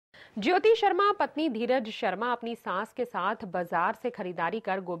ज्योति शर्मा पत्नी धीरज शर्मा अपनी सास के साथ बाजार से खरीदारी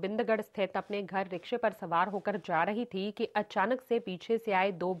कर गोविंदगढ़ स्थित अपने घर रिक्शे पर सवार होकर जा रही थी कि अचानक से पीछे से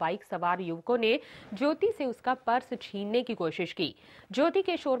आए दो बाइक सवार युवकों ने ज्योति से उसका पर्स छीनने की कोशिश की। ज्योति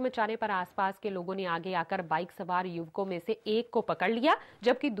के शोर मचाने पर आसपास के लोगों ने आगे आकर बाइक सवार युवकों में से एक को पकड़ लिया,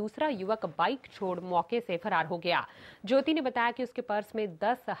 जबकि दूसरा युवक बाइक छोड़ मौके से फरार हो गया। ज्योति ने बताया कि उसके पर्स में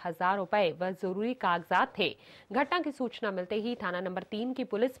 10,000 रुपए व जरूरी कागजात थे। घटना की सूचना मिलते ही थाना नंबर 3 की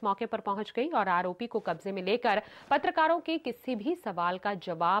पुलिस मौके पर पहुंच गई और आरोपी को कब्जे में लेकर पत्रकारों के किसी भी सवाल का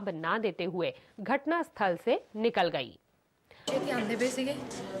जवाब न देते हुए घटना स्थल से निकल गई। आंदे पे सीगे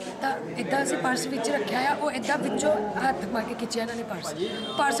इदा असीं पर्स विच रखिया आ, वो इदा विचों हथ मार के खिंचिया इन्होंने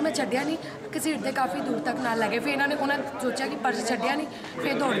पर्स में छड्डिया नहीं, घसीटते काफ़ी दूर तक ना लगे। फिर इन्होंने उन्होंने सोचा कि पर्स छड्डिया नहीं,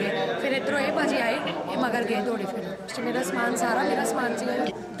 फिर दौड़ गए। फिर इधरों ये भाजी आए, ये मगर गए दौड़े। फिर मेरा समान सारा मेरा समान सी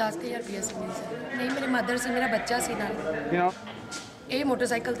 10,000 रुपया सी नहीं, मेरी मदर से मेरा बच्चा सी नाल, ये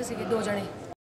मोटरसाइकिल ते सीगे 2 जने।